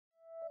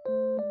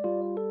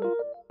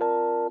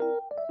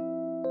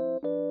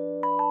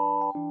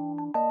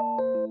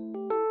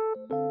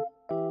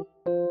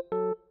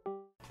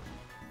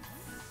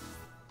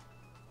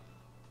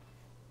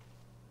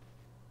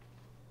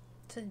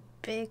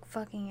big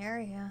fucking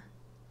area.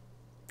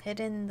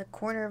 Hidden in the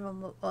corner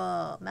of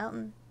a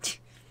mountain.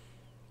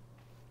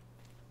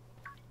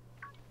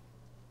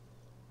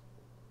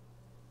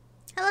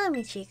 Hello,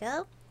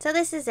 Michiko. So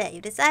this is it.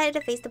 You decided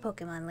to face the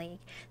Pokemon League.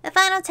 The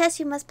final test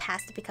you must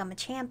pass to become a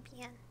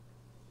champion.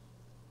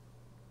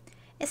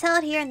 It's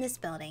held here in this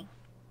building.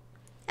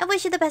 I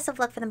wish you the best of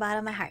luck from the bottom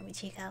of my heart,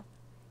 Michiko.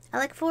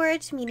 I look forward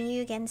to meeting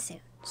you again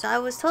soon. So I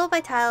was told by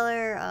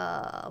Tyler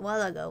a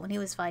while ago when he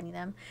was fighting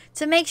them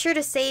to make sure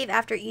to save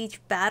after each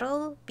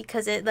battle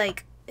because it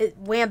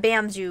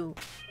wham-bams you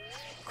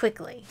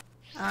quickly.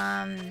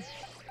 I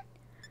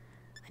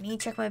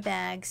need to check my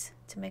bags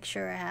to make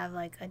sure I have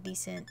like a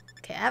decent...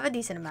 Okay, I have a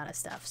decent amount of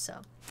stuff,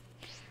 so...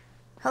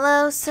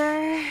 Hello,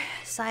 sir.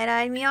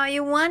 Side-eye me all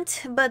you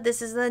want, but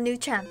this is the new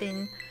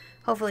champion.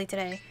 Hopefully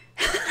today.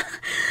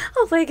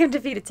 Hopefully I can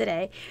defeat it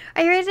today.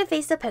 Are you ready to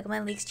face the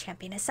Pokemon League's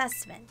champion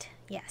assessment?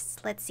 Yes,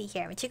 let's see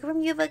here. Michiko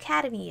from Yuva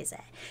Academy is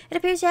it? It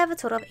appears you have a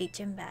total of 8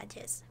 gym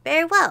badges.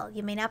 Very well.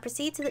 You may now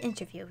proceed to the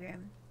interview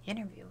room.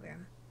 Interview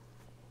room?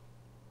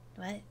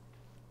 What?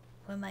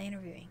 What am I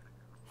interviewing?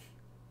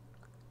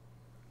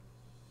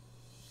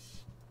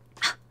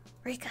 Ah,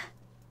 Rika.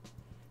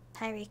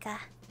 Hi, Rika.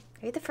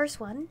 Are you the first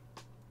one?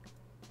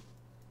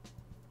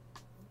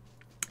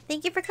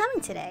 Thank you for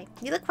coming today.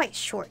 You look quite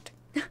short.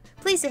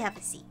 Please do have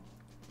a seat.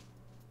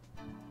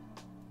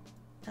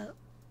 Oh,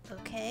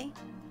 okay.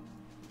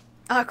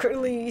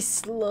 Awkwardly,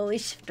 slowly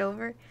shift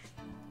over.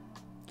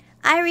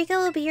 I, Rika,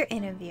 will be your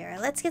interviewer.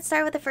 Let's get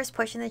started with the first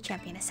portion of the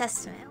champion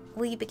assessment.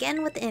 Will you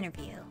begin with the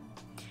interview?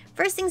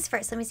 First things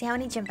first, let me see how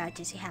many gym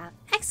badges you have.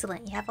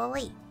 Excellent, you have all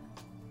 8.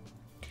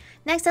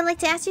 Next, I'd like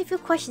to ask you a few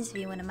questions if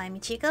you wouldn't mind,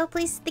 Michiko.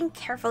 Please think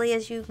carefully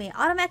as you may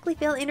automatically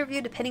fail the interview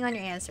depending on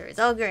your answers.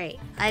 Oh, great.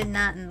 I'm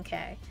not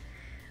okay.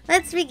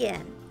 Let's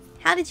begin.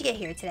 How did you get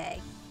here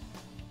today?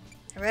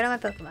 I rode on my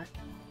Pokemon.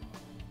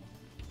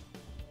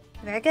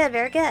 Very good,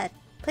 very good.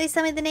 Please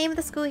tell me the name of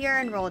the school you're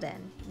enrolled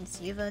in. It's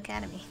Yuva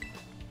Academy.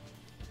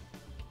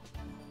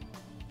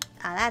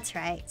 Ah, that's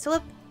right. So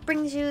what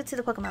brings you to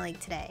the Pokemon League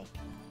today?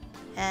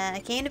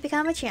 I came to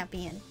become a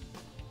champion.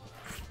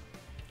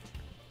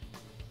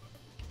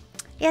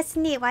 Yes,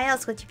 indeed. Why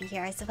else would you be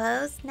here, I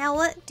suppose? Now,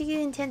 what do you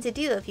intend to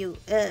do if you...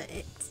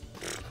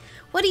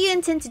 what do you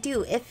intend to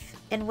do if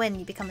and when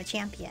you become a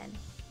champion?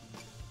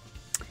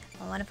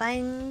 I want to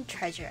find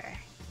treasure.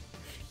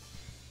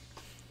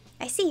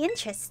 I see.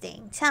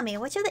 Interesting. Tell me,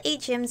 which of the 8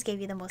 gyms gave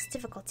you the most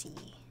difficulty?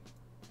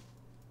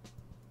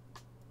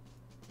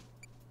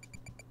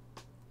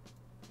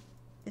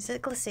 Is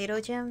it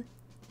Glacedo gym?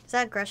 Is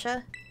that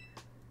Grusha?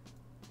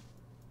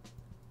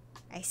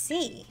 I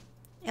see.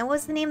 And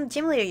what's the name of the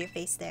gym leader you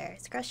faced there?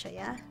 It's Grusha,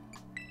 yeah?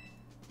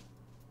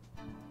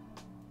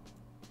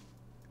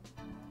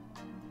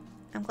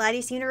 I'm glad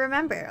you seem to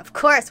remember. Of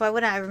course, why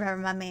wouldn't I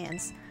remember my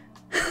mans?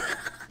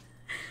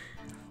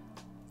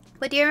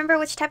 But do you remember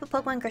which type of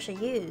Pokemon Grusha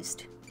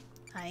used?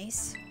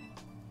 Ice.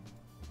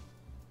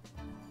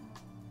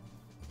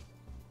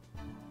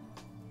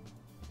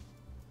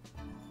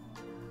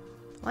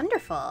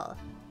 Wonderful.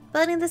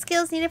 Building the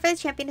skills needed for the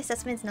champion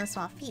assessment is no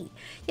small feat.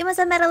 You must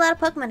have met a lot of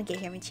Pokemon to get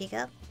here,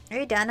 Michiko. Are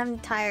you done? I'm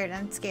tired.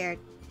 I'm scared.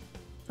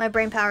 My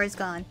brain power is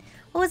gone.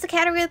 What was the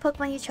category of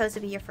Pokemon you chose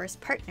to be your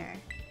first partner?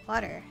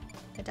 Water.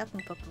 A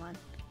ducking Pokemon.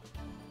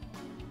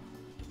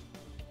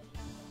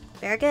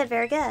 Very good,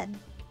 very good.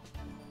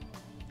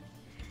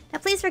 Now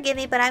please forgive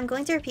me, but I'm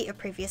going to repeat a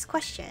previous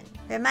question.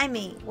 Remind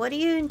me, what do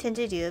you intend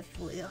to do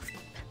if...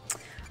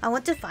 I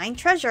want to find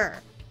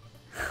treasure.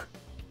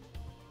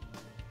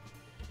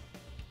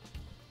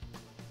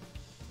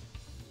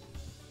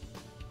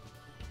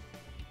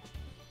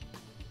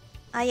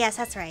 Ah, yes,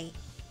 that's right.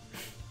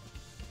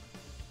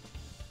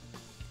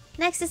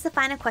 Next is the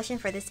final question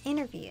for this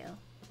interview.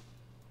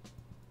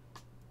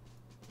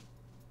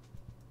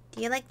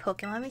 Do you like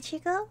Pokemon,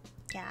 Michiko?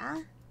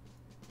 Yeah?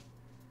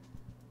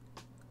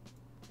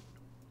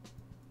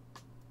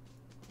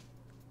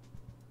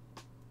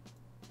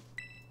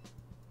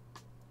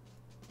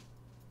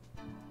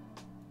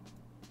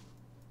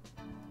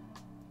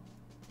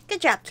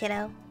 Good job,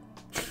 kiddo.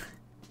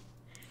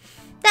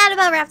 That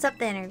about wraps up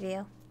the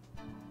interview.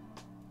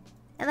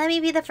 And let me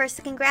be the first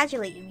to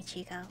congratulate you,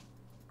 Michiko.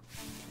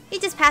 You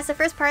just passed the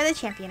first part of the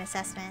champion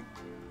assessment.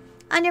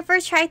 On your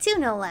first try too,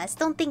 no less.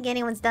 Don't think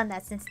anyone's done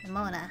that since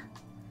Nimona.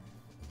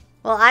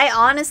 Well, I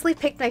honestly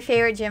picked my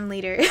favorite gym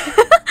leader,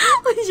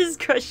 which is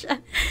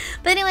Grusha.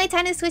 But anyway,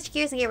 time to switch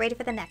gears and get ready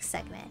for the next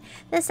segment.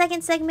 The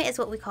second segment is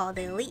what we call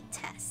the Elite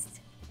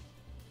Test.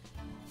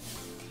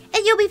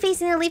 And you'll be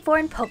facing the Elite Four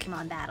in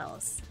Pokemon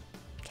battles.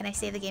 Can I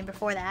save the game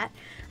before that?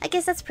 I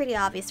guess that's pretty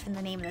obvious from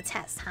the name of the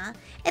test, huh?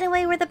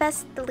 Anyway, we're the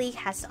best the league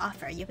has to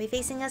offer. You'll be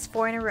facing us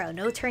 4 in a row,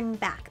 no turning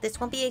back. This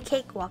won't be a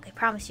cakewalk, I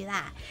promise you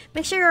that.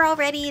 Make sure you're all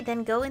ready,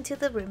 then go into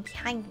the room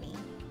behind me.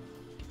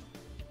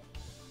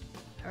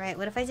 Alright,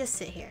 what if I just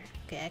sit here?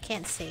 Okay, I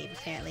can't save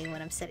apparently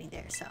when I'm sitting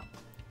there, so.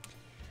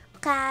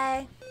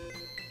 Okay.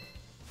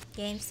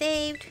 Game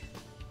saved.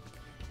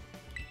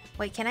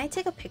 Wait, can I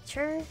take a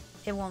picture?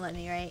 It won't let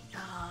me, right?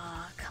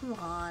 Aw, come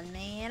on,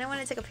 man. I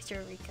want to take a picture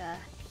of Rika.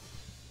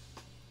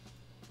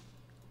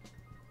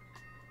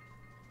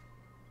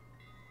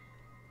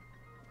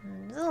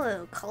 It's a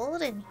little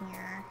cold in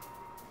here.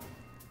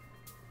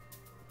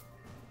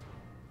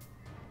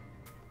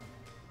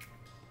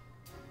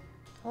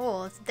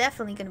 Oh, it's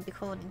definitely gonna be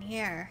cold in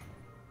here.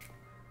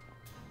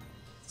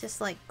 It's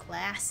just like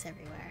glass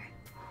everywhere.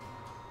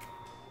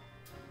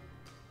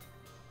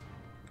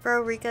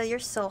 Bro, Rika, you're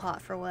so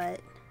hot for what?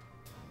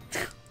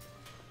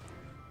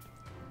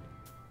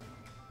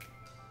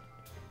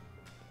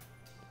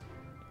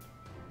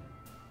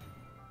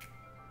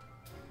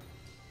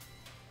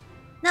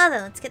 Now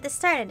then, let's get this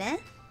started, eh?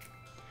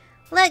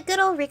 Let good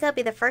old Rika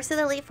be the first of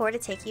the Elite Four to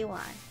take you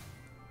on.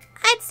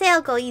 I'd say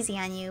I'll go easy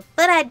on you,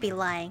 but I'd be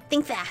lying.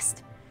 Think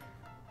fast.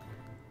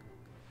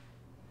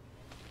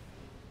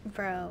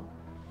 Bro.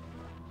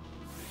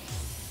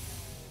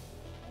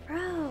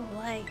 Bro,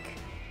 like...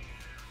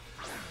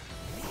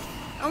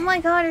 Oh my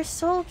god, you're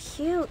so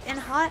cute and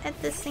hot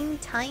at the same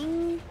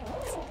time.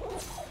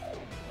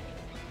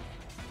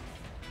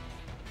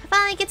 I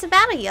finally get to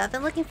battle you. I've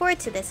been looking forward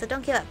to this, so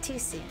don't give up too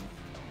soon.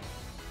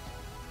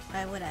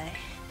 Why would I?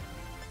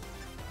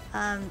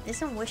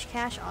 Isn't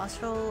Wishcash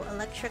also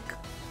electric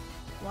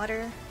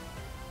water?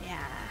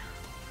 Yeah.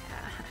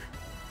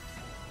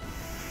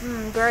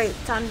 Great.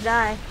 Time to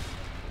die.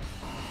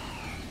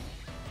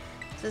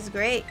 This is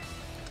great.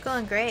 It's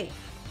going great.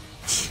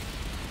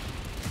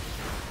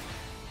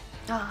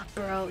 Oh,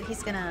 bro,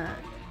 he's gonna...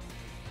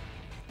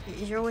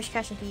 Is your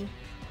Wishcash a bee?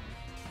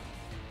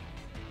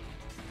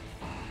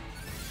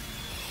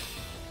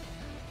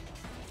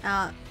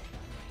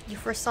 You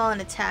foresaw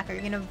an attack. Are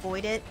you gonna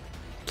avoid it?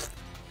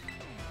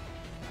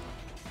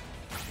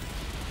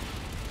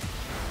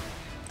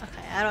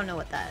 Okay, I don't know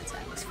what that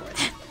attack was for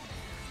then.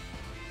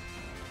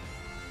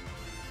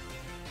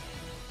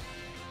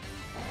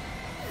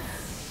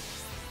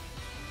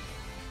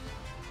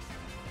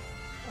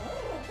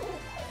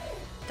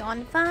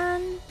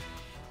 Donphan?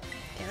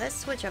 Okay, let's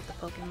switch up the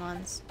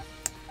Pokemons.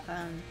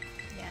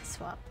 Yeah,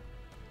 swap.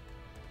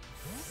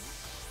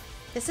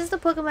 This is the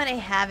Pokemon I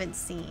haven't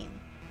seen.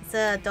 It's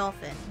a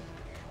dolphin.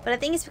 But I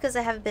think it's because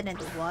I haven't been in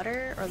the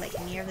water or like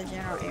near the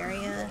general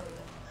area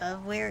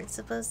of where it's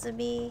supposed to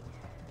be.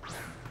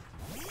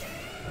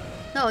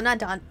 No, not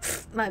Don.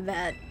 My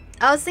bad.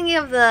 I was thinking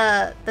of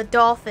the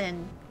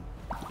dolphin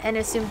and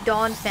assumed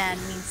Donphan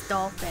means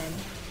dolphin.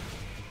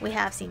 We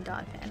have seen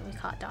Donphan. We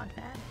caught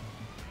Donphan.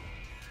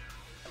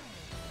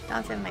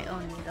 Donphan might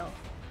own me though.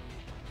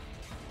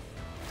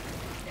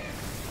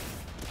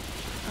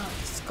 Oh,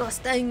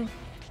 disgusting.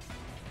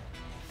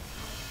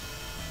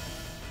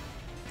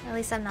 At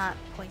least I'm not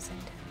poisoned.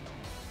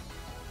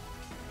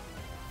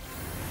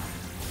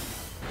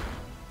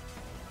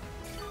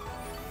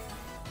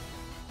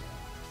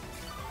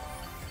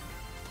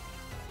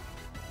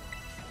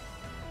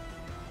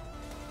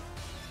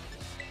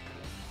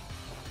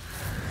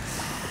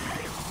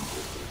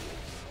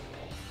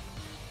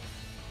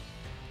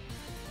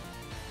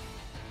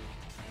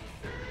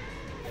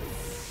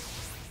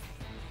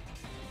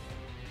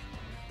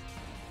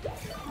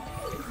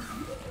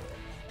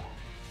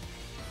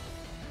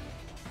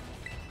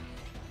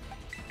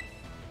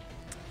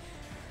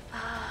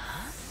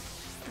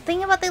 The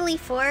thing about the Elite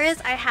Four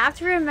is I have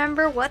to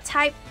remember what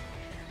type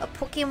of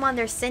Pokemon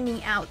they're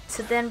sending out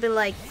to then be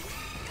like,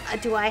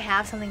 do I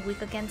have something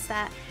weak against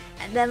that?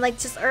 And then like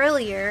just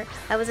earlier,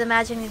 I was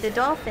imagining the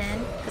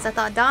dolphin because I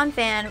thought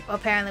Donphan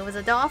apparently was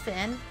a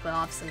dolphin, but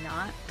obviously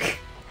not.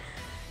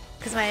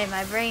 Because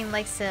my brain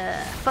likes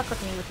to fuck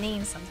with me with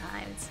names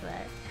sometimes,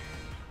 but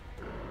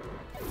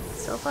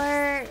so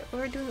far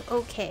we're doing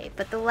okay.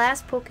 But the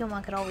last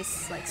Pokemon could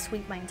always like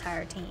sweep my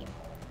entire team.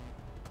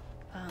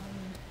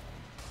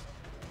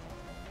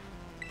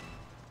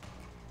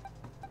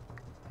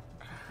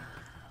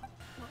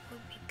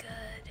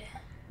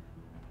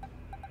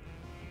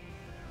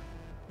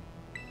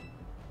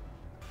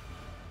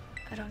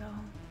 I don't know.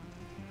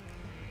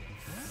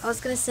 I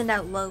was gonna send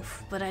out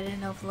Loaf, but I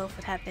didn't know if Loaf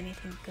would have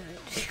anything good.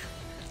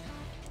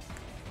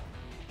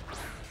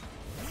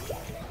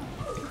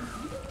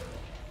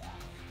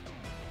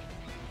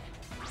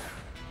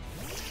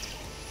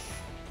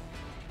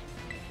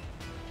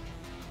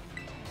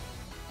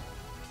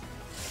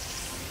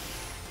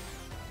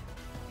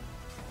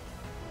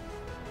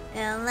 I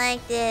don't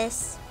like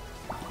this.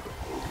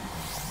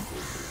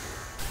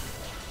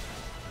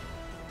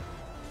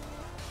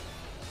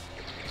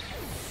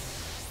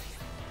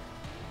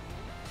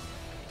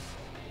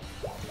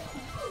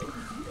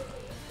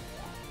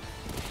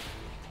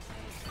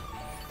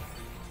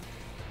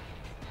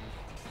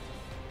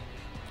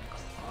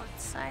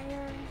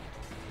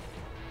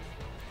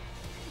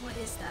 What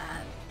is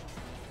that?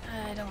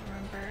 I don't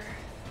remember.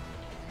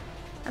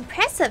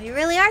 Impressive, you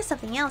really are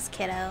something else,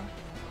 kiddo.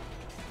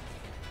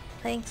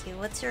 Thank you.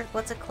 What's a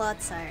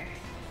Clodsire?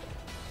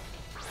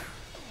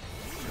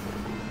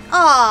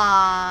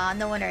 Aww,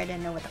 no wonder I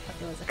didn't know what the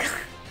fuck it was.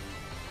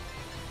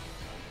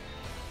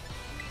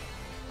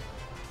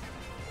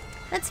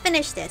 Let's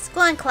finish this.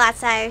 Go on,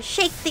 Clodsire.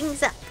 Shake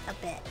things up a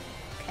bit.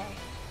 Okay.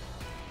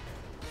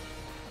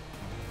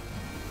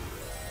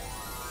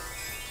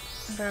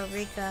 Bro,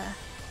 Rika.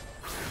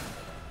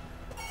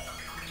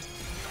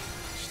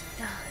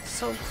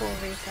 So cool,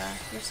 Rika.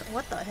 You're so,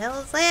 what the hell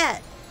is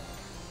that?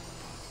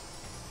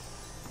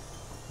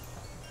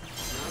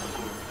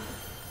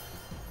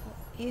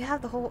 You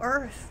have the whole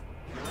earth.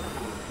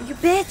 You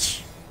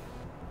bitch!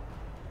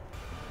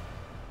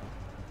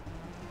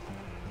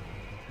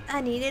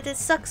 I needed to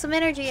suck some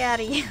energy out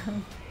of you.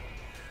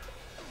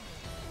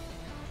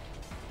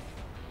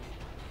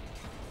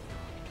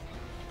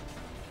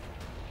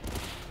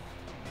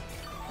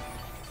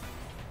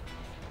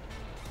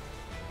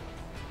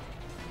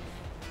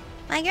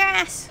 My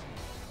grass!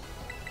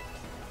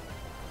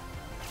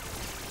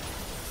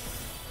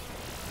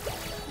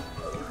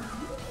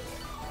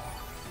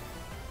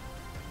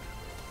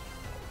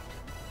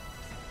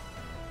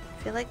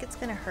 I feel like it's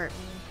gonna hurt me.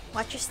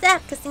 Watch your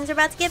step, because things are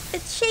about to get a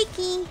bit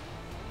shaky.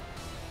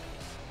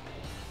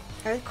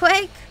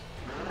 Earthquake?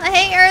 I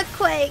hate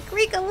earthquake!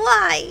 Rika,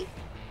 why?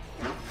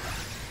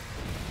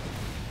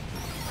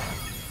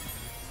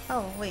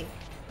 Oh, wait.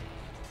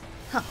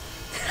 Huh.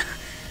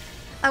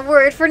 I'm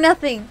worried for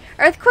nothing.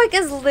 Earthquake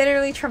is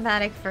literally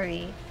traumatic for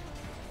me.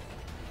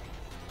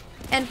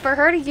 And for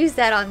her to use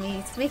that on me,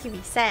 it's making me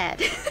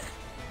sad.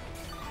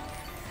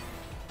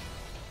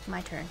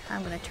 My turn.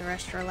 I'm gonna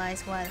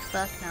terrestrialize. Why the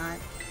fuck not?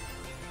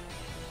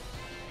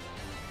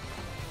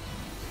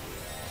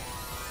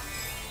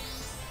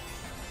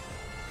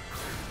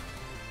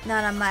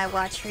 Not on my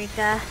watch,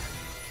 Rika.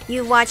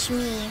 You watch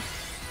me.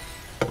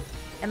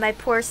 And my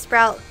poor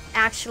sprout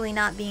actually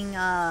not being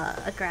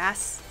a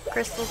grass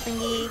crystal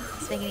thingy.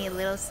 It's making me a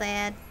little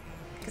sad.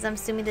 Because I'm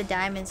assuming the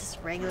diamond's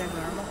just regular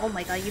normal. Oh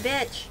my god, you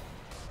bitch!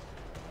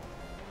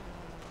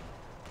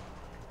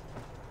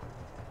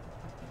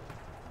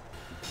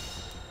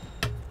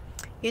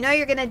 You know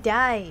you're gonna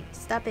die.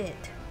 Stop it.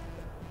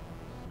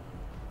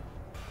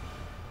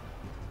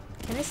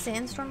 Can this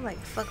sandstorm like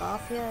fuck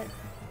off yet?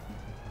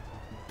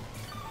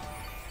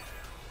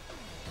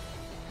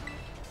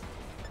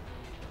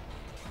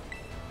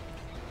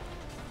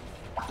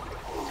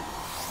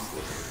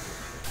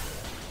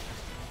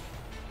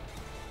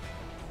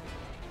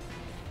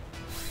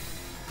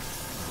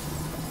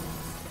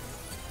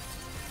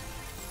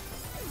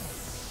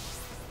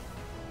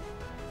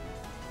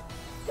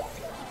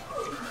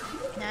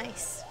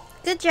 Nice.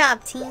 Good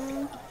job,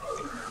 team.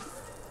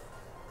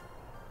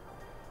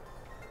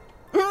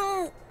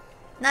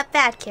 Not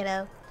bad,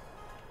 kiddo.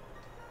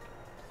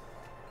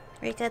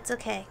 Rika, it's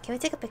okay. Can we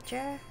take a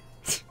picture?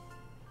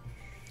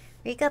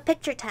 Rika,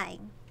 picture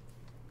time.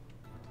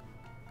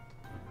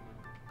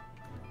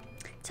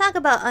 Talk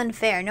about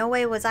unfair. No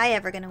way was I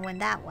ever gonna win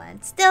that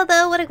one. Still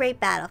though, what a great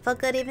battle. Felt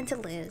good even to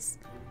lose.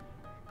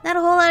 Not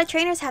a whole lot of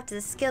trainers have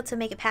the skill to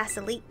make it past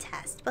the elite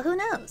test, but who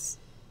knows?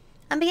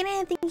 I'm beginning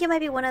to think you might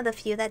be one of the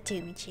few that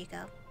do,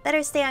 Michiko.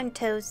 Better stay on your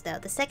toes, though.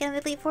 The second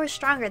of the Elite Four is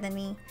stronger than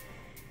me.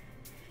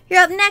 You're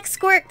up next,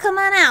 Squirt. Come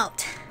on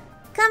out.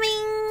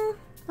 Coming.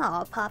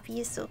 Aw, Poppy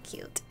is so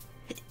cute.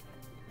 Is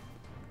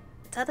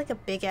that like a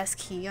big-ass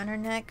key on her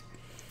neck?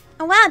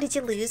 Oh, wow. Did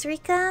you lose,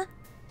 Rika?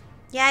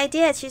 Yeah, I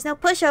did. She's no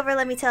pushover,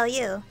 let me tell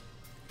you.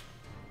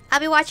 I'll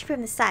be watching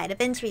from the side.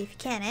 Avenge me if you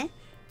can, eh?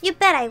 You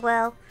bet I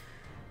will.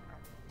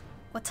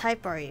 What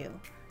type are you?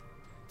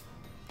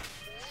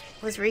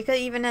 Was Rika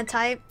even a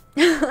type?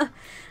 I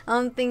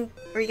don't think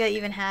Rika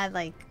even had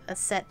like a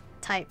set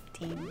type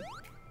team.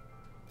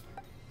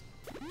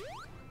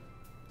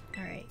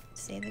 Alright,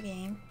 save the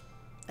game.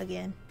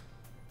 Again.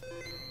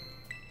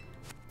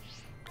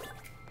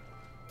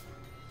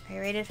 Are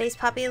you ready to face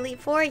Poppy Elite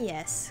Four?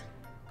 Yes.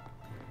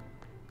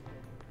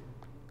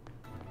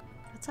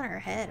 What's on her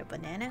head? A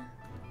banana?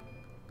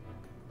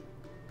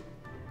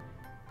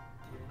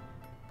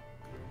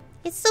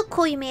 It's so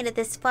cool you made it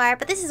this far,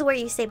 but this is where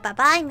you say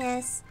bye-bye,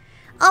 miss.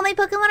 All my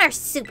Pokemon are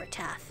super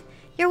tough.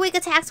 Your weak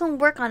attacks won't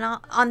work on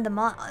them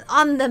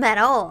at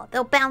all.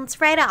 They'll bounce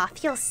right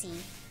off, you'll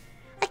see.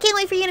 I can't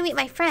wait for you to meet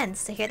my friends,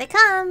 so here they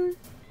come.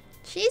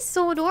 She's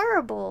so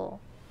adorable.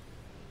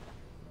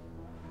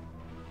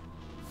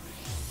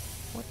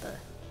 What the?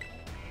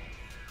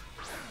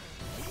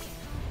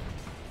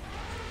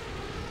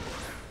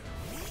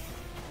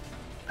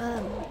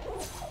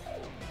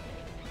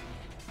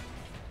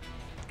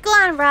 Go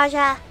on,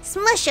 Raja.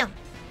 Smush him.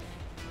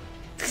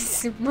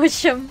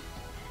 Smush him.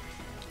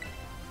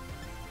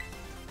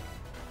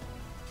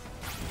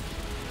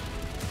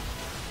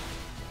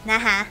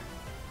 Nah.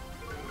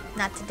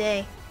 Not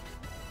today.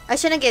 I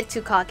shouldn't get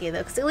too cocky though,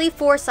 because Elite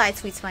Four side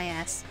sweets my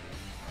ass.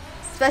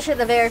 Especially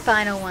the very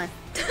final one.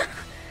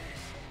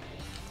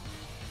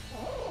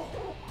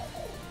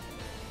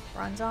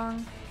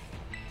 Bronzong.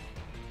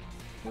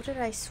 Who did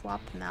I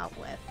swap them out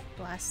with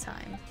last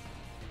time?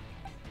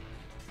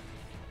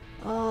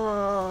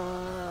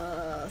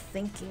 Oh,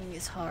 thinking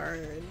is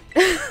hard.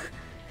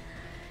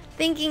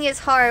 Thinking is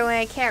hard when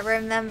I can't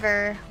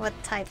remember what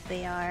type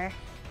they are.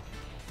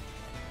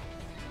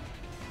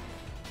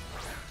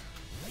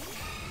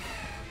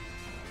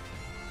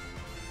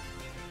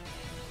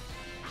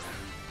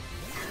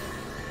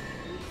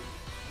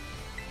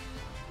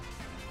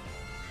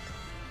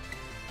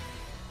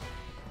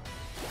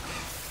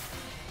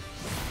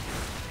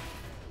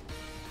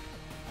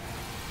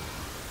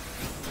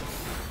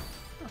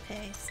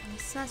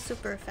 It's not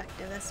super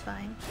effective, that's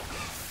fine.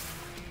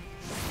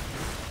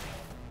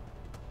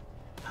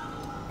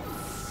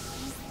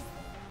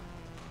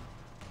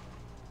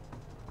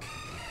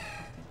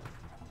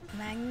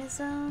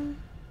 Magnetism.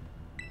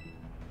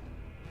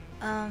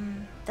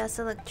 That's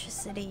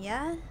electricity,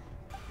 yeah?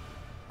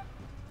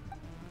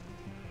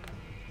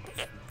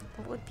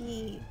 What would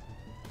be...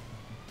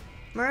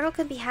 Myrtle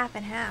could be half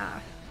and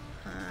half.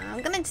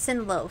 I'm gonna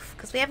send Loaf,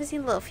 because we haven't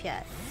seen Loaf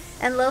yet.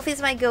 And Loaf is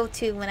my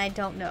go-to when I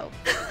don't know.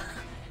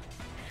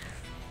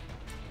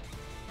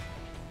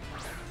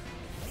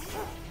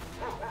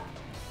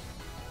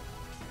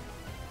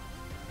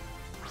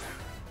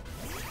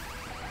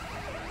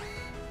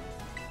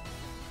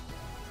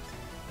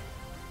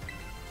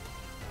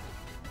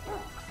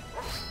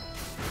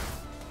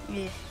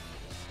 Yeah.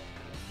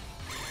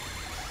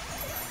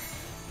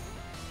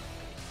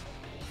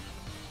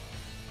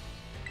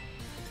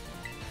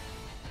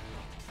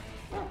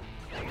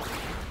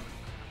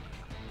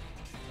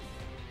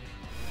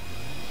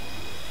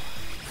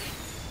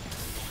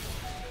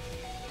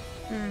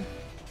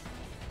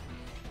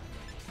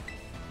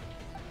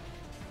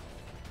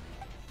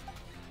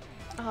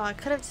 Oh, I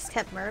could have just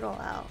kept Myrtle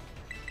out.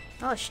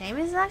 Oh,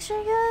 Seamus is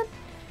actually good?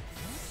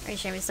 Alright,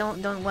 Seamus,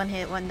 don't one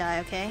hit, one die,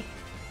 okay?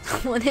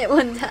 One hit,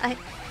 one die.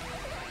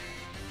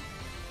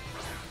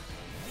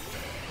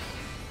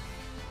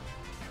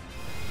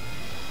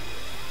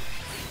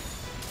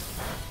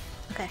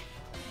 Okay.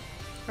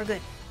 We're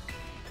good.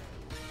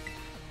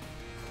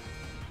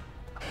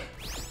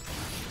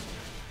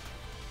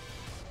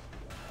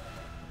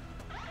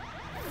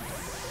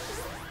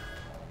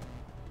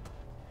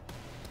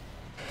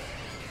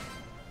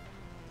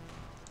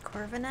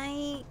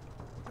 Corviknight,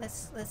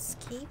 let's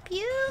keep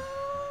you.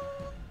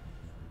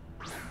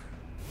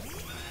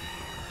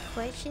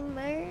 Question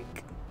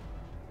mark.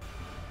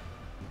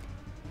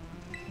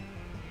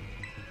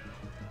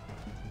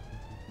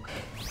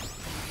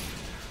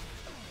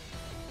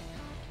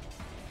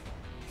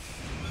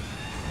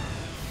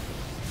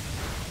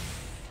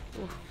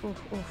 Oof,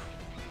 oof, oof.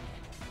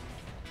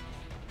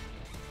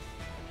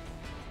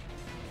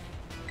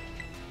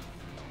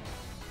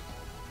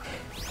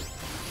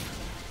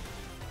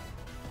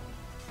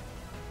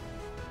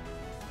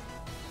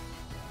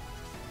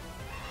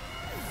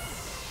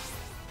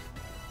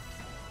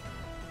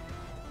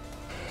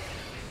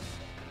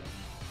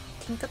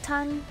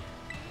 Tinkaton.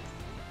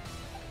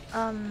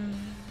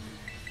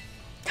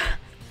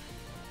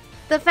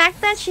 The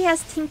fact that she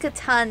has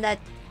Tinkaton that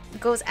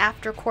goes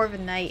after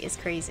Corviknight is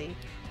crazy.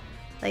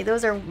 Like,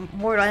 those are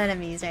mortal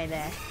enemies right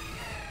there.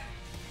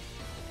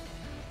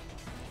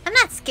 I'm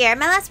not scared.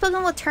 My last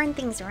Pokemon will turn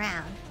things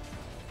around.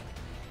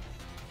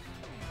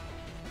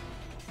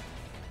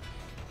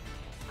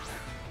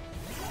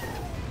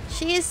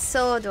 She is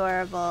so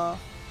adorable.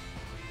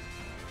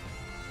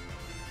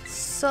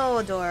 So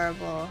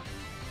adorable.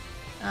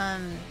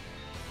 I'm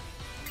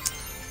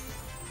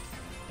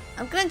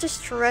gonna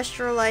just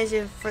terrestrialize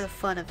you for the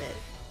fun of it.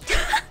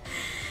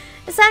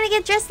 It's time to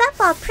get dressed up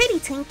all pretty,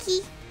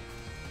 Twinkie.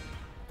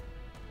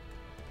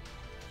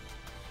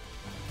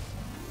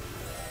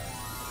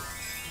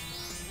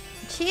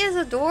 She is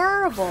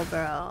adorable,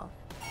 bro.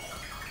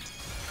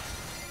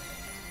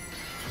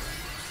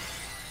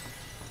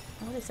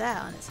 What is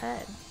that on his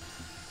head?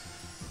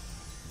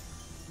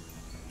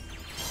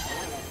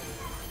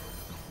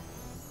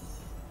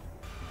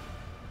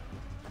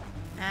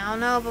 I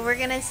don't know, but we're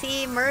gonna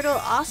see Myrtle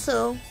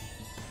also.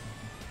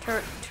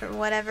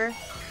 Whatever.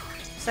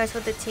 Starts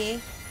with the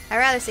T. I'd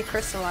rather say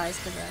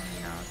crystallized because,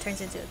 you know, it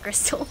turns into a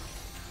crystal.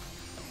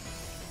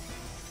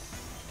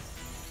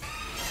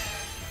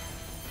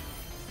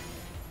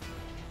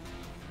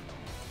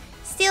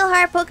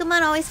 Steelheart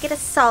Pokemon always get a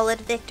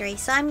solid victory,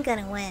 so I'm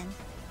gonna win.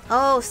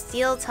 Oh,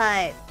 Steel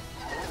type.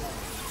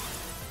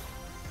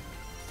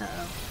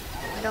 Uh-oh.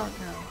 I don't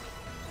know.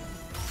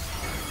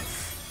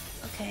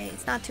 Okay,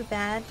 it's not too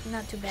bad.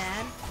 Not too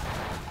bad.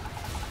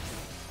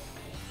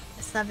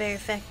 It's not very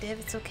effective.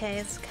 It's okay.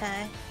 It's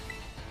okay.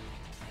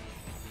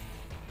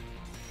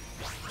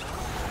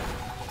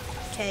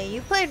 Okay, you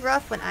played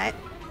rough when I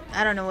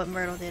don't know what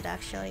Myrtle did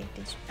actually.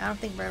 I don't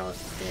think Myrtle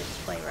did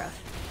play rough.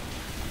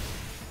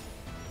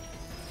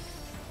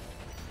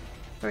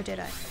 Or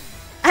did I?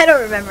 I don't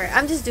remember.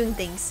 I'm just doing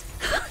things.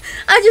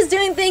 I'm just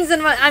doing things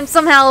and I'm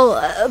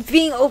somehow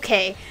being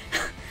okay.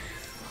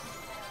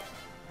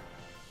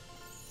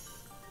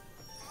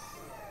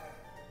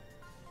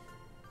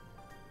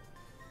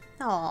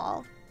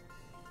 Aww.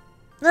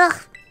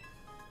 Ugh.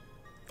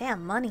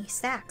 Damn, money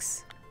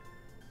stacks.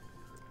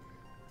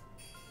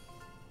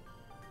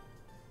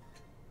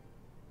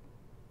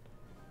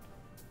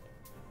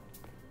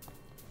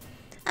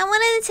 I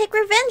wanted to take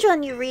revenge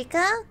on you,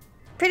 Rika.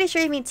 Pretty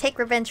sure you mean take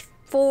revenge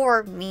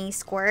for me,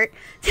 Squirt.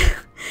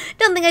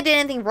 Don't think I did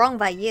anything wrong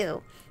by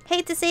you.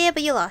 Hate to say it,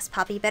 but you lost,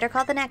 Poppy. Better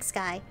call the next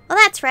guy. Well,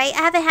 that's right. I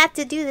haven't had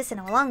to do this in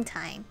a long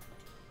time.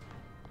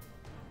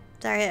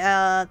 Sorry,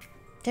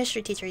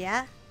 history teacher,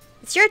 yeah?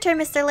 It's your turn,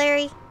 Mr.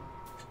 Larry.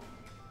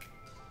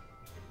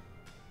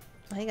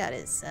 Oh, he got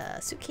his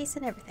suitcase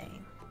and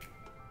everything.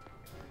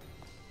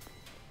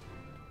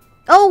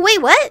 Oh,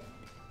 wait, what?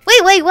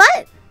 Wait,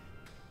 what?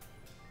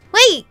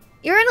 Wait,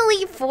 you're in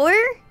Elite Four?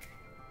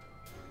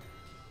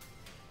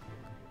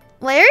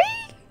 Larry?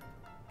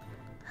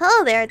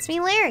 Hello there, it's me,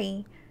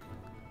 Larry.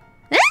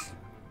 Eh?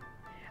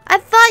 I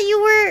thought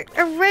you were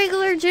a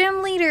regular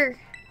gym leader.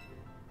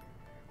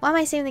 Why am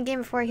I saving the game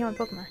before I heal my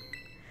Pokemon?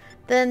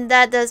 Then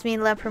that does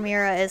mean La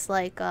Primera is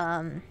like,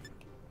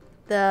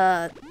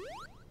 the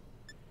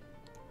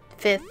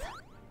 5th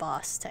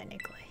boss,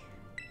 technically.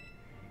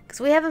 Because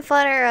we haven't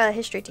fought our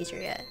history teacher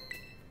yet.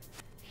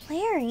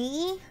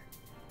 Larry?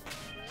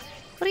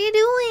 What are you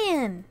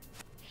doing?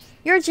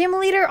 You're a gym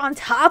leader on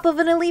top of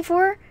an Elite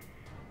Four?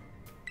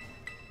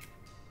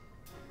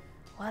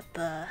 What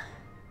the?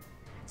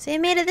 So you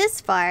made it this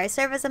far. I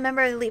serve as a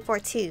member of Elite Four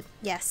too.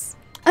 Yes.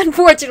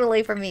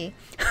 Unfortunately for me.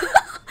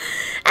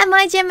 At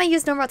my gym, I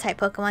use normal type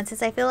Pokemon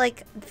since I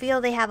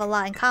feel they have a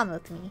lot in common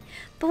with me.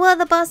 But well,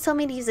 the boss told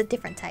me to use a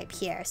different type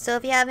here. So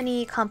if you have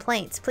any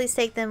complaints, please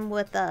take them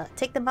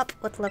up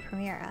with La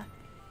Primera.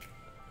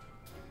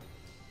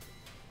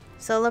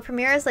 So La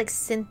Primera is like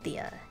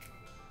Cynthia.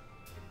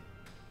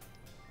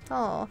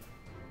 Oh.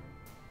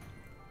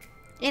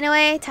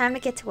 Anyway, time to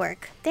get to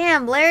work.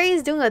 Damn,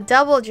 Larry's doing a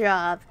double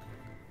job.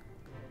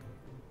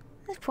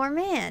 That poor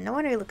man. No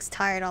wonder he looks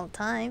tired all the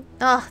time.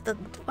 Oh, the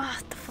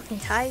fucking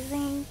tie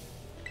thing.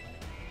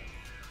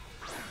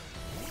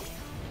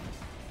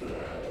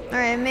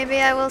 Alright, maybe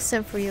I will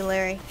sim for you,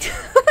 Larry.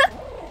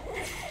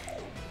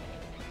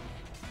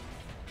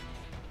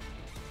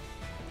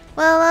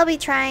 Well, I'll be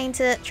trying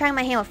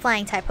my hand with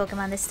flying type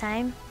Pokemon this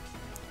time.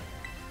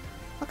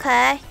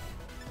 Okay.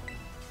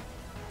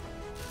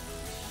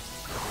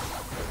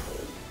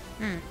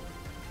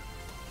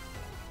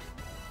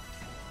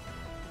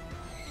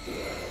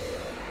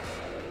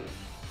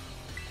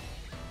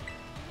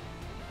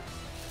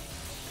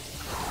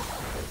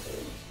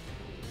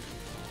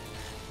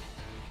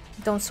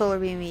 Don't solar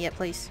beam me yet,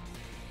 please.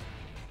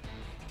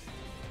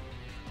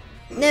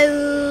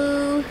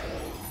 No.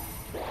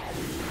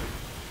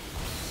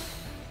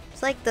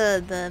 It's like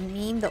the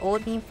meme, the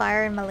old meme,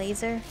 fire in my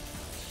laser.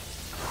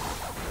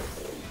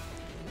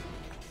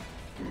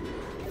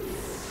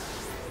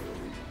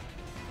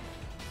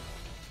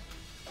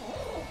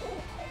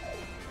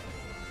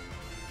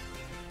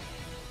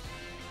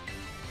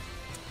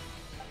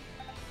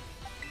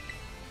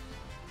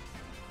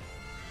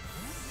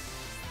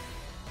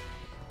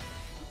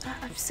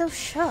 I'm so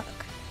shook.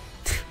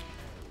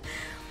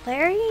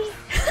 Larry?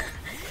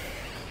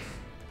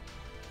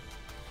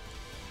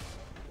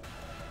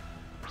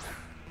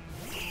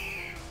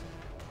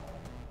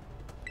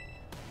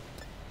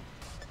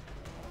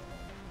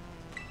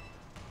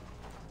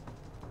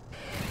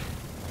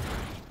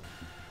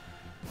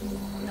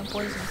 No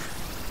poison.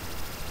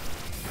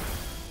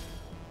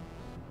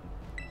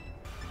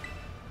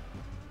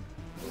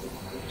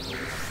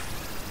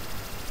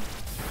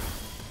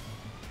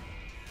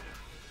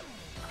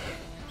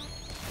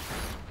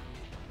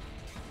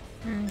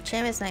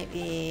 Seamus might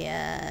be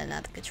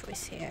not a good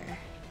choice here.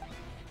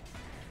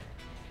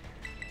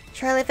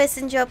 Charlie, if I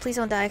send you up, please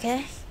don't die,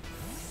 okay?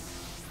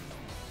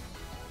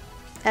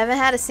 I haven't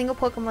had a single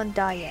Pokemon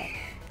die yet.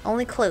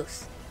 Only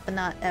close, but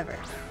not ever.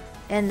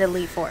 In the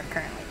Elite Four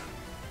currently.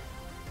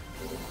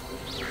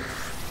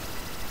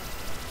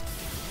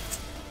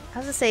 I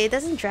was gonna say,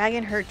 doesn't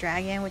Dragon hurt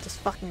Dragon, which is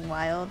fucking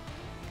wild.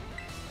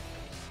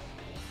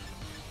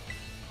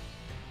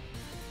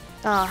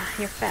 Oh,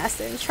 you're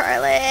faster than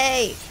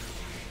Charlie!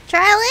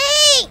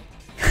 Charlie!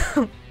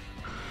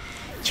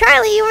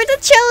 Charlie, you were the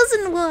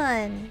chosen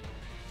one!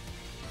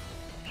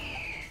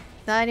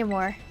 Not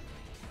anymore.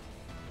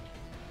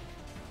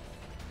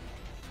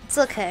 It's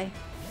okay.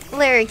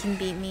 Larry can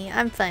beat me.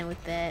 I'm fine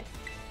with that.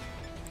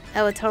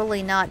 I would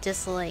totally not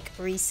just like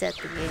reset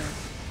the game.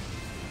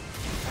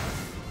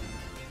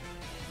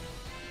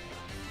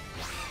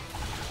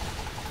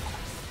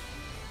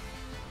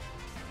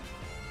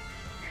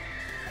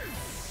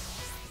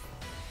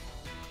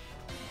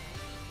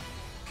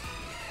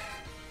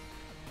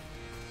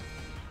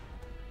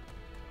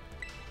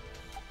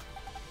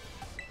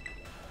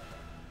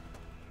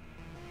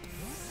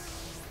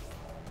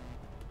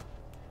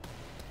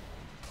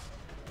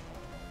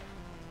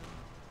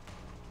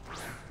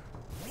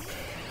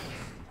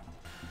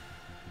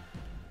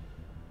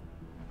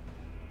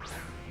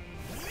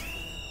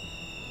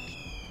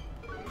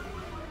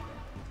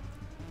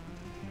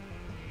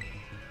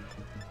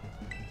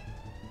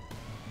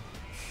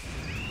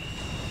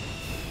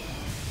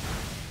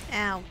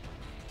 Ow.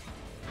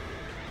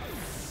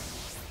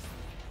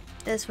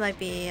 This might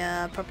be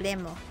a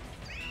problemo.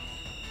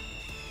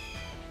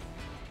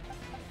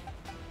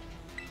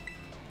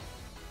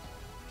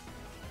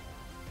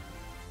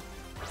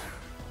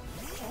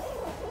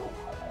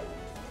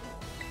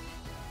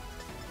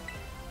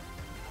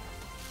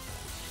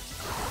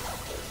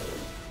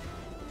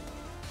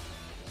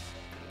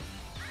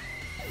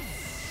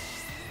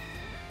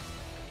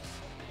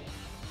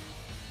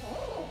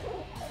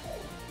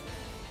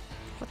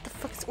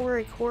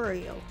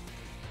 Oricorio.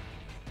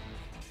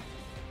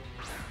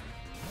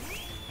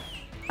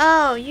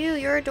 Oh,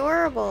 you're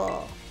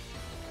adorable.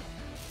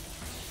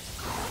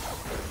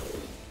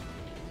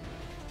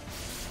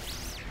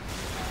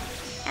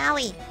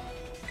 Owie.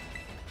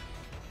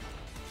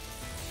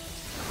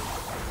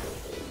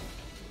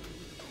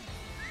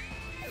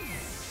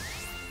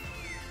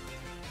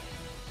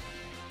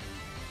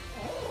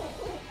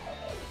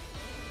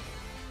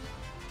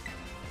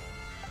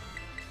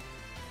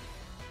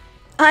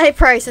 I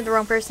probably sent the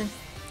wrong person.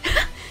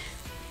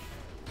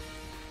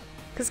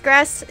 Cause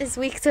grass is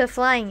weak to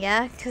flying,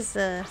 yeah? Cause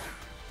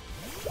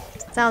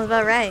sounds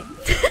about right.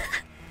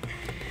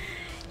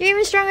 You're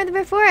even stronger than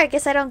before. I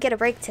guess I don't get a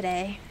break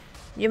today.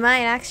 You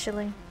might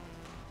actually.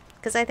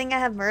 Cause I think I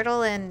have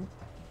Myrtle and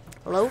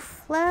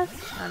Loaf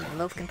left. I mean,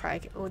 Loaf can probably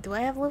get... Oh, do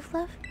I have Loaf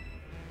left?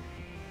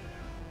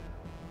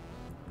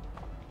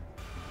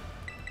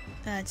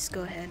 Just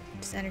go ahead.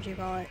 Just energy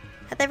ball it.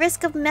 At the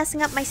risk of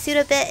messing up my suit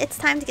a bit, it's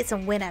time to get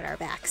some wind at our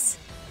backs.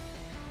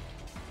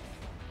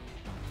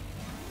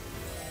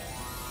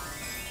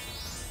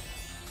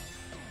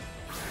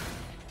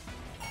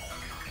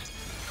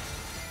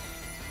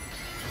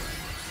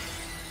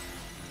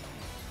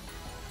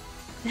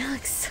 It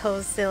looks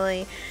so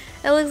silly.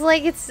 It looks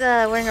like it's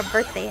wearing a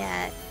birthday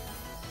hat.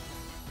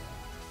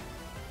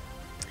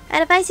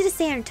 I'd advise you to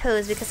stay on your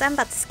toes because I'm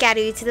about to scatter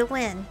you to the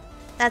wind.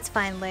 That's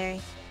fine, Larry.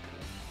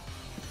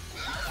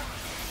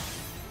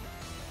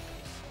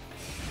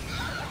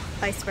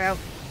 Bye, Sprout.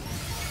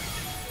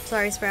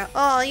 Sorry, Sprout.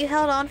 Oh, you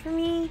held on for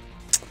me?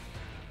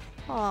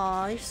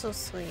 Aw, you're so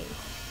sweet.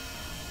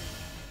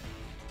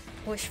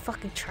 Wish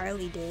fucking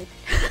Charlie did.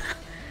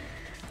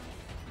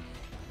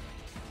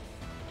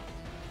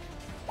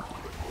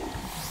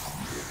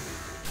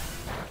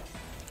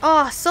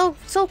 Oh, so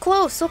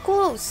close, so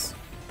close.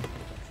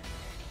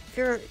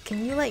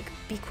 Can you like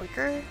be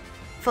quicker?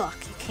 Fuck,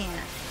 you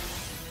can't.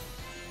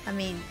 I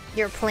mean,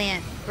 you're a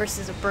plant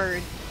versus a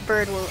bird.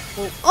 Bird will.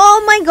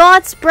 Oh my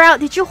God, Sprout!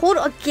 Did you hold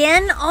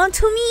again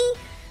onto me?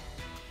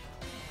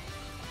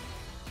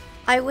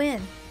 I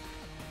win.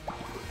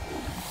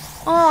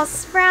 Oh,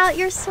 Sprout,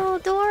 you're so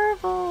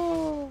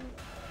adorable.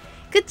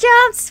 Good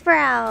job,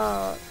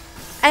 Sprout.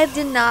 I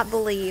did not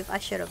believe. I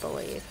should have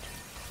believed.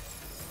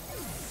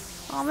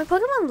 Oh, my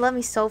Pokemon love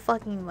me so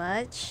fucking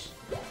much.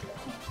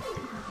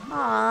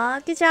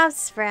 Aw, good job,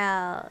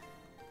 Sprout.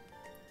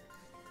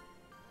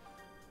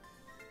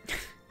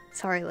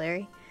 Sorry,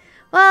 Larry.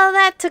 Well,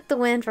 that took the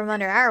wind from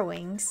under our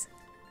wings.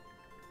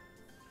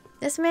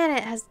 This man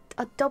has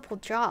a double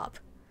job.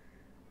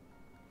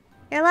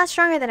 You're a lot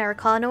stronger than I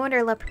recall. No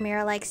wonder La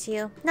Primera likes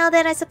you. Now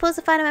then, I suppose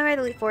the final member of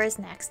the Elite Four is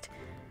next.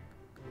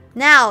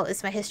 Now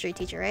is my history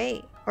teacher,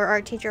 right? Or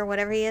art teacher, or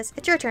whatever he is.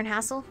 It's your turn,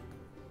 Hassel.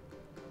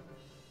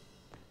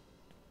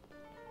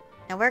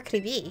 Now, where could he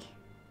be?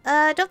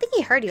 Don't think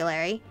he heard you,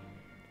 Larry.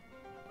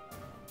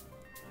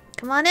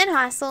 Come on in,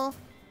 Hassel.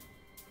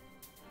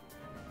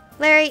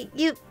 Larry,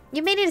 you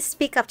may need to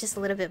speak up just a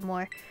little bit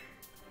more.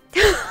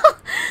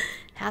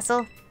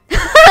 Hassel.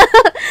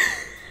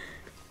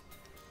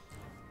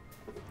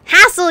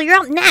 Hassel, you're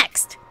up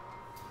next!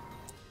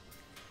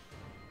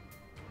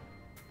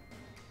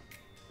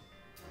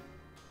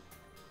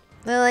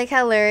 I like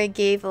how Larry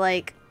gave,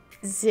 like,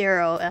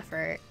 0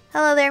 effort.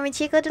 Hello there,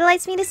 Michiko.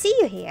 Delights me to see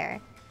you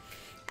here.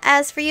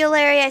 As for you,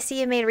 Larry, I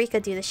see you made Rika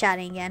do the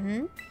shouting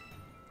again,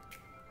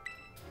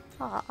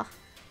 Aw.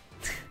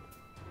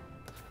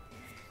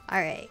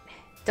 Alright.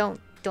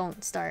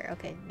 Don't start.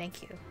 Okay,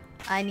 thank you.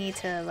 I need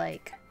to,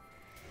 like,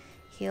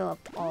 heal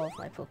up all of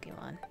my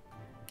Pokemon.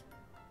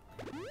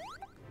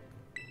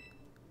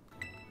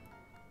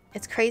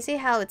 It's crazy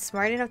how it's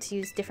smart enough to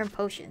use different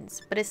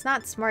potions, but it's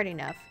not smart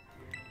enough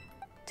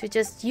to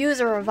just use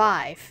a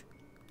revive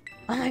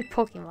on my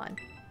Pokemon.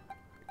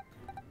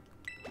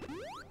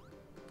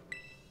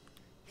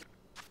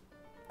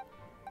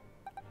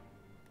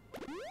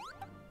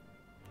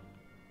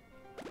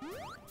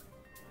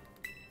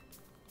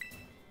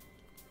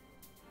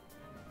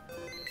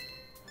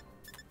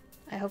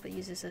 I hope it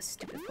uses a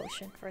stupid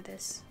potion for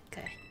this.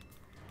 Okay.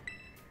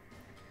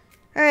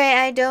 Alright,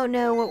 I don't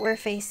know what we're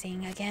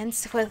facing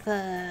against with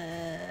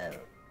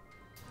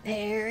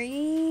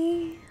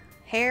Harry?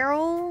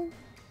 Harold?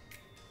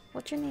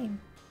 What's your name?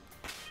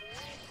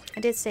 I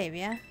did save,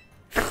 yeah?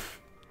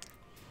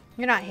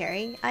 You're not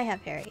Harry. I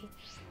have Harry.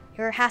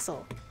 You're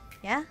Hassel.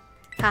 Yeah?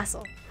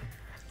 Hassel.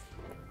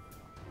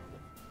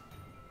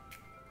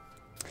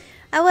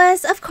 I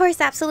was, of course,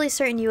 absolutely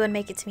certain you would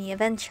make it to me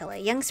eventually.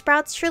 Young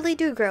sprouts surely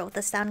do grow with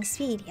astounding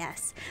speed,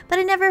 yes. But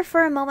I never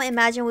for a moment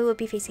imagined we would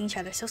be facing each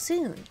other so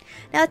soon.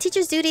 Now, a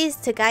teacher's duty is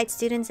to guide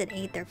students and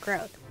aid their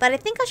growth. But I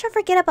think I shall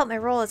forget about my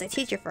role as a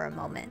teacher for a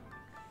moment.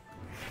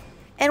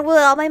 And with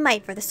all my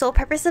might for the sole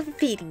purpose of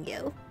defeating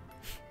you.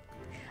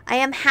 I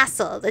am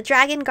Hassel, the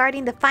dragon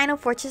guarding the final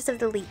fortress of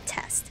the elite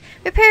test.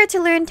 Prepare to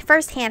learn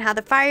firsthand how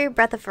the fiery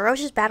breath of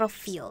ferocious battle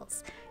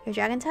feels. You're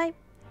dragon type?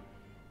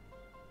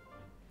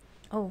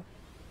 Oh.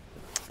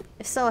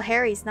 If so,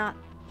 Harry's not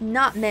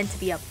meant to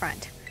be up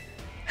front.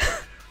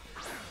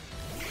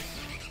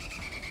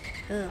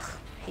 Ugh,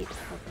 hate this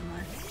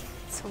Pokemon.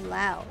 It's so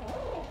loud.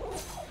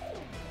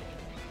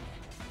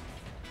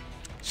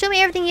 Show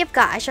me everything you've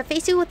got. I shall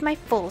face you with my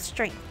full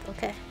strength.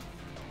 Okay.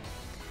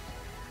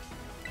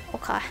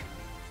 Okay.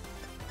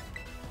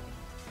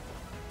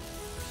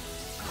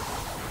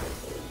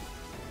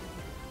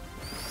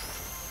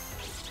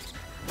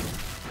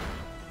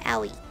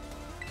 Owie.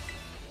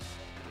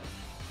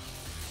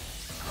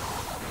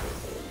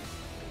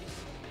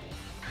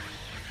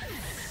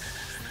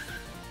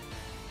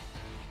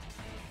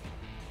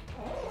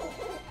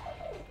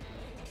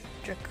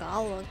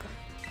 Dragalog.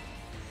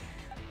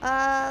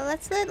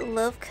 Let's let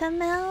Love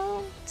come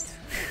out.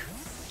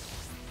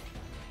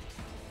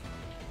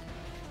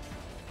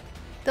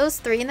 Those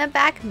three in the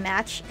back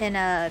match in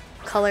a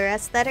color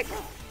aesthetic.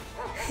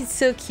 It's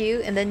so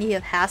cute. And then you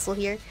have Hassel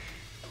here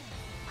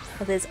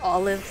with his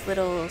olive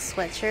little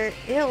sweatshirt.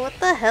 Ew, what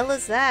the hell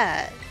is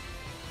that?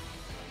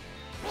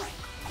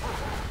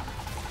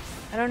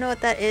 I don't know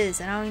what that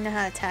is. I don't even know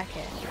how to attack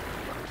it.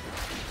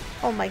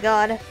 Oh my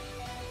god.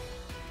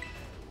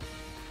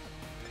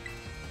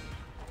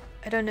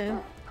 I don't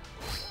know.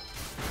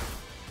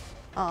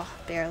 Oh,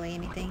 barely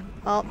anything.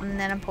 Oh, and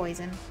then I'm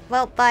poisoned.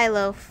 Well, bye,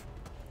 Loaf.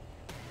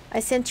 I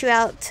sent you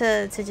out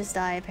to just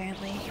die,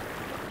 apparently.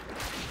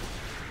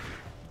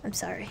 I'm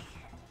sorry.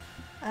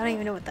 I don't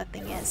even know what that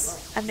thing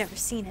is. I've never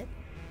seen it.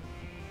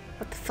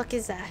 What the fuck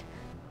is that?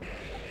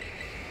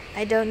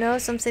 I don't know,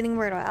 so I'm sending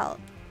Myrtle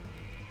out.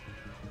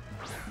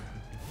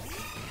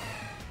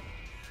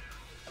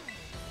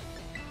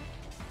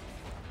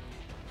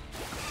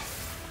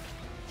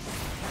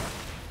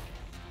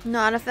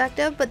 Not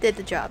effective, but did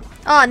the job.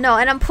 Oh no,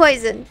 and I'm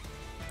poisoned.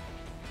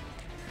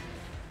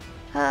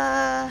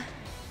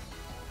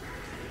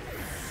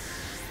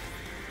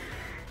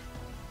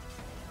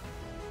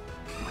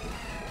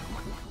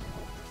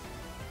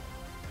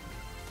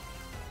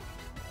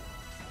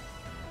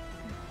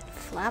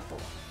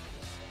 Flapple.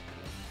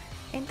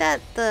 Ain't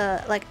that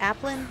the, like,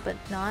 Applin, but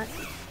not?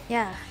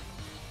 Yeah.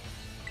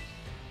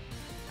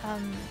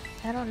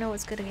 I don't know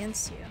what's good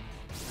against you.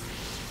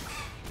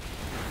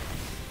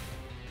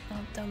 Oh,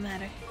 don't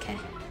matter. Okay.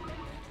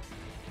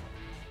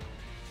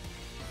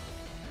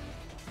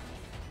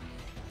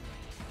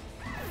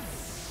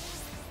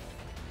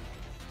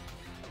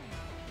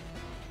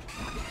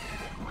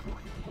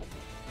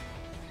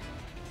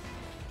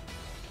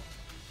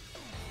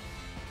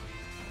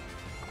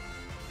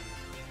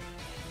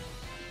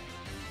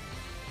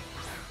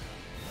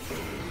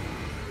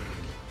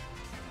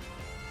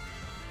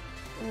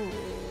 Ooh.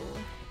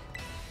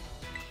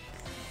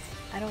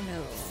 I don't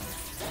know.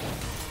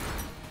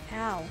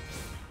 Ow.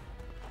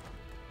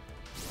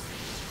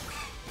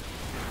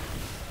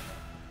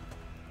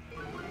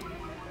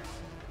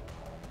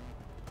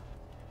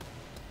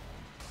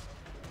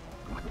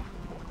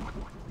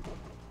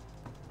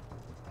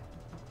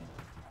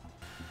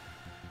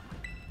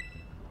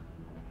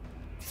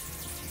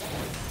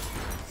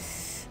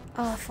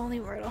 Oh, if only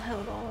Myrtle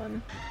held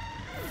on.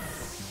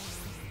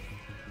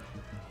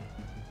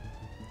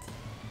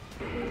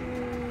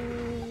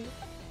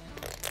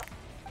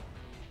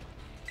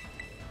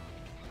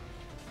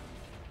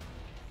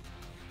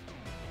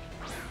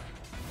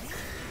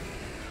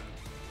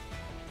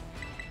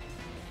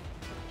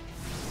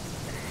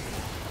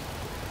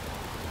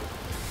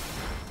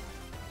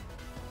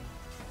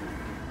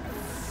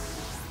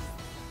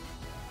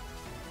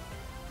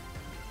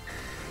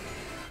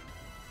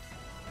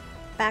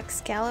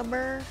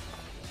 Excalibur.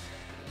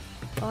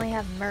 Only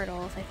have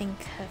Myrtle,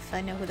 if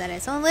I know who that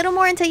is. So a little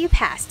more until you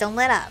pass. Don't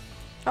let up.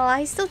 Oh,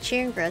 he's still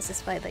cheering for us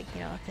despite, like,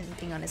 you know, him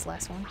being on his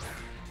last one.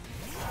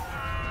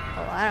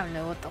 Oh, I don't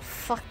know what the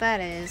fuck that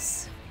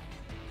is.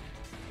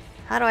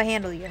 How do I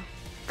handle you?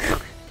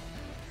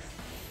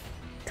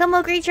 Come,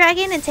 O Great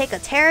Dragon, and take a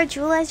Terra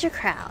Jewel as your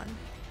crown.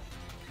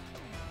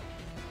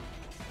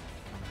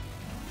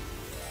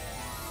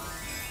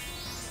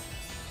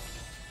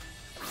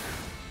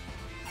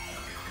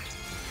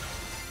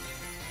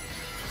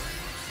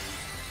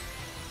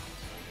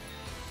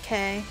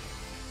 Okay.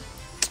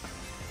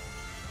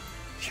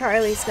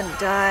 Charlie's gonna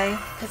die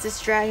because it's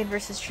dragon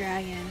versus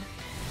dragon.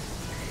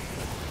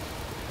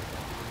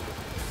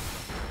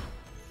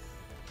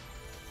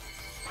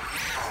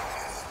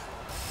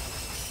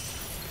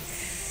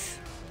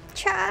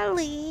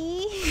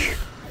 Charlie!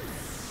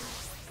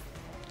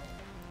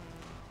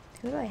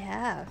 Who do I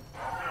have?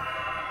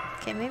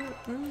 Okay, maybe.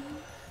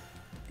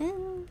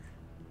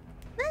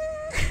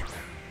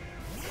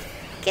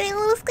 Getting a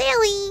little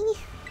scary!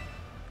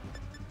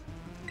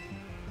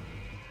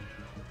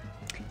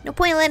 No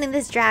point in letting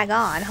this drag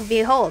on.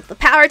 Behold, the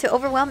power to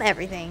overwhelm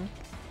everything.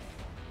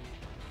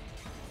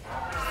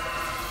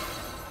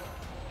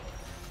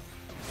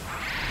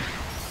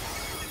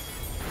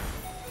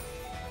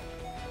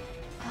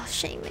 Oh,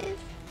 Seamus.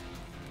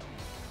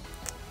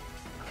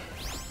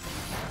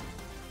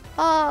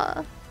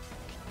 Oh.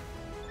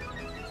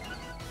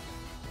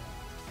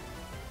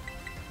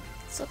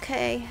 It's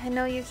okay. I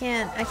know you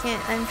can't.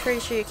 I'm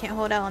pretty sure you can't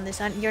hold out on this.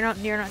 You're not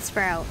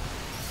Sprout.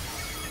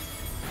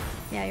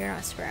 Yeah, you're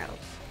not Sprout.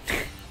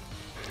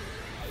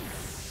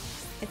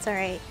 It's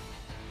alright.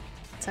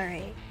 It's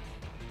alright.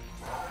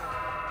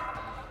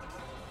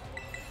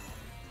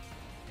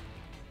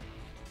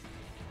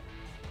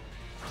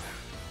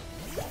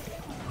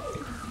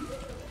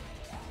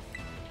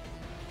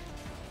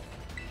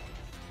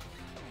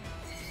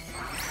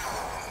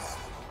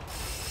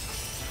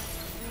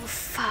 Oh,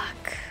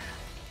 fuck.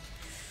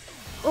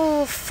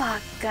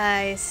 Fuck,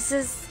 guys. This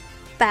is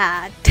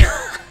bad.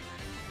 This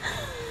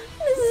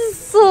is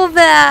so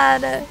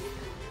bad.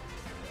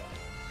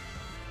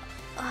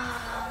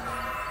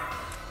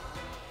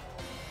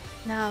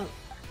 Now,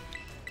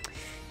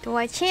 do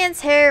I chance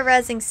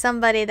harassing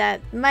somebody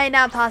that might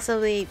not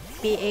possibly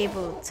be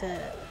able to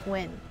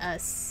win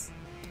us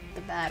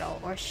the battle?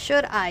 Or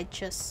should I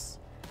just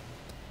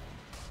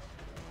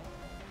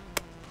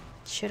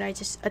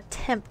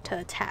attempt to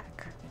attack?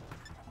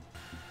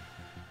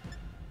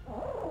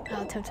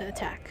 I'll attempt to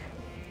attack.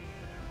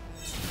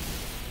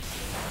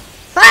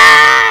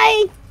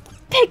 I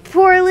picked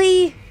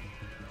poorly.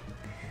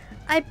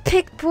 I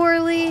picked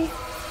poorly.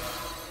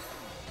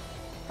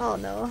 Oh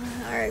no,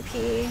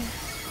 RIP.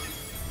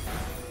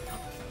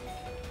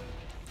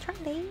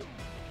 Charlie.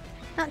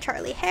 Not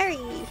Charlie, Harry.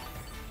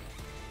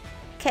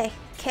 Okay,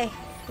 okay.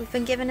 We've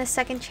been given a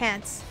second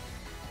chance.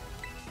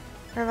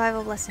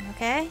 Revival blessing,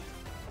 okay?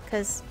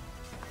 Because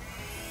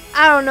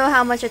I don't know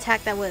how much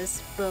attack that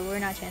was, but we're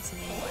not chancing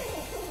anymore.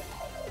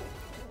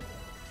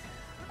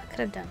 I could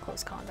have done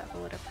close combat,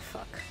 but whatever,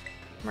 fuck.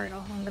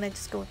 Myrtle. I'm gonna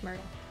just go with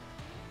Myrtle.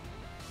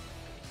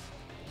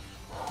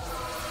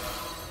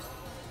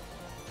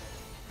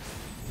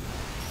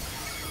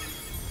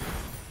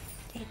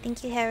 Okay,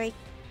 thank you, Harry.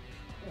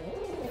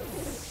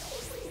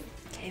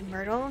 Okay,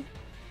 Myrtle.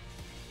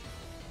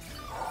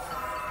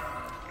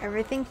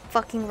 Everything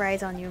fucking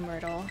rides on you,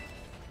 Myrtle.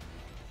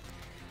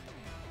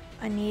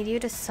 I need you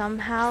to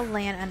somehow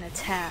land an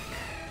attack.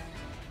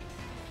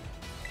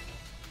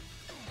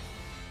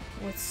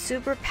 With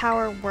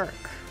superpower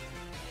work.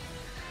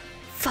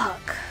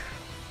 Fuck.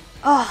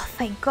 Oh,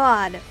 thank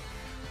God.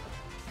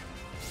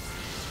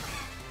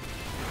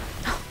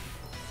 Oh.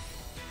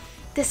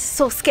 This is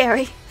so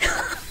scary.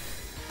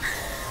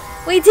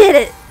 We did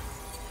it.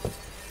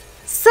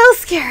 So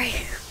scary.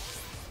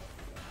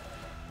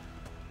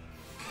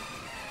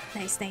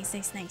 Nice, nice,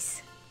 nice,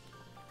 nice.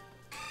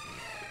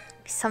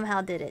 We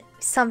somehow did it.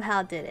 We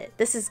somehow did it.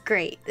 This is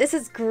great. This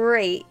is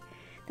great.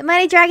 The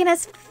mighty dragon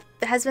has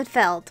been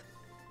felled.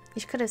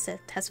 You could have said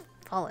has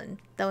fallen.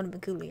 That would have been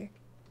cooler.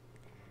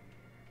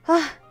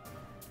 Ah,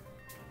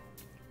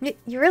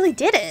 you really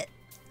did it.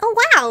 Oh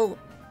wow.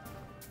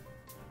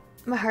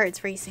 My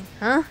heart's racing.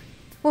 Huh?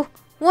 Well,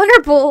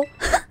 wonderful.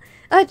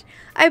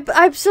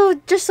 I'm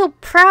just so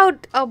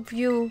proud of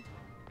you.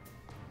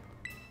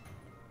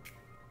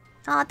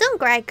 Aw, don't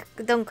cry,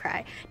 don't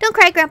cry. Don't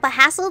cry, Grandpa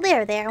Hassel.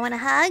 There, want a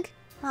hug?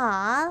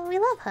 Aw, we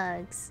love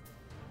hugs.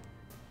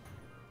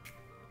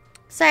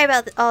 Sorry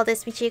about all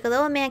this, Michiko. The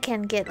old man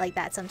can get like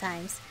that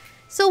sometimes.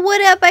 So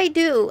what up I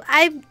do?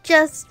 I'm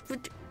just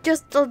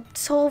so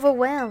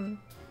overwhelmed.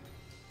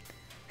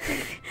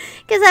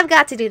 Because I've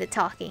got to do the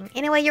talking.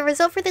 Anyway, your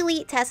result for the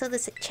elite test of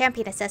the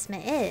champion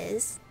assessment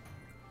is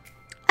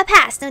a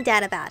pass, no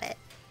doubt about it.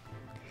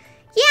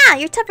 Yeah,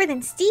 you're tougher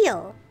than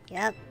steel.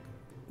 Yep.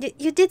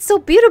 You did so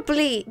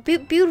beautifully.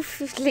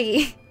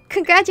 Beautifully.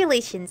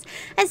 Congratulations.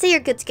 I'd say you're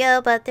good to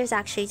go, but there's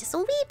actually just a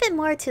wee bit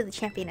more to the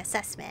champion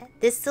assessment.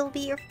 This will be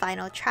your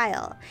final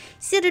trial.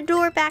 See the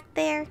door back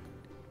there?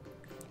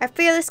 Our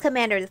fearless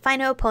commander, the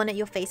final opponent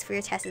you'll face for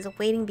your test, is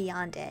waiting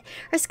beyond it.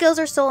 Her skills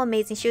are so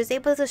amazing, she was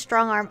able to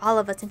strong-arm all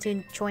of us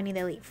into joining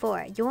the Elite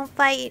Four. You won't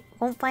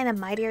find a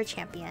mightier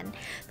champion.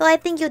 Though I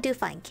think you'll do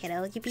fine,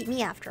 kiddo. You beat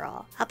me after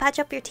all. I'll patch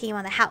up your team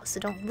on the house, so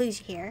don't lose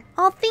you here.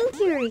 Oh, thank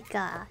you,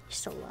 Rika. You're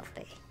so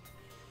lovely.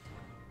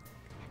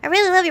 I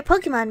really love your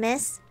Pokemon,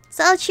 miss.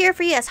 So I'll cheer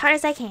for you as hard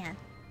as I can.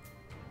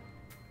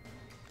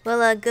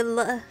 Well, good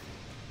luck.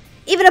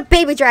 Even a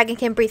baby dragon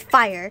can breathe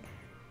fire.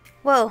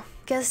 Whoa.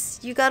 Guess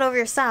you got over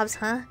your sobs,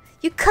 huh?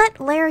 You cut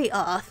Larry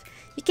off.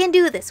 You can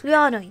do this. We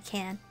all know you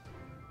can.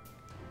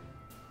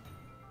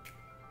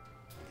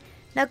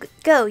 Now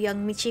go,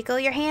 young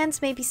Michiko. Your hands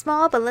may be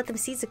small, but let them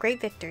seize a great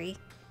victory.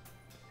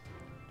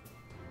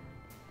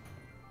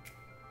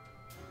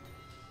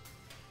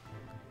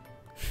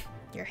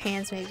 Your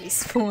hands may be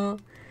small.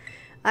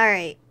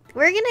 Alright.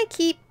 We're gonna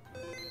keep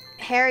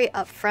Harry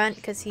up front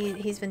because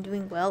he's been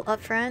doing well up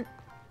front.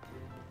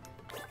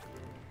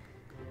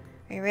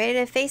 Are you ready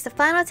to face the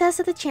final test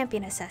of the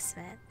champion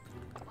assessment?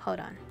 Hold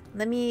on.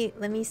 Let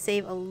me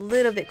save a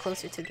little bit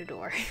closer to the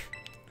door.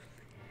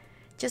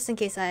 Just in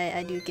case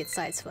I do get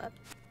sideswept.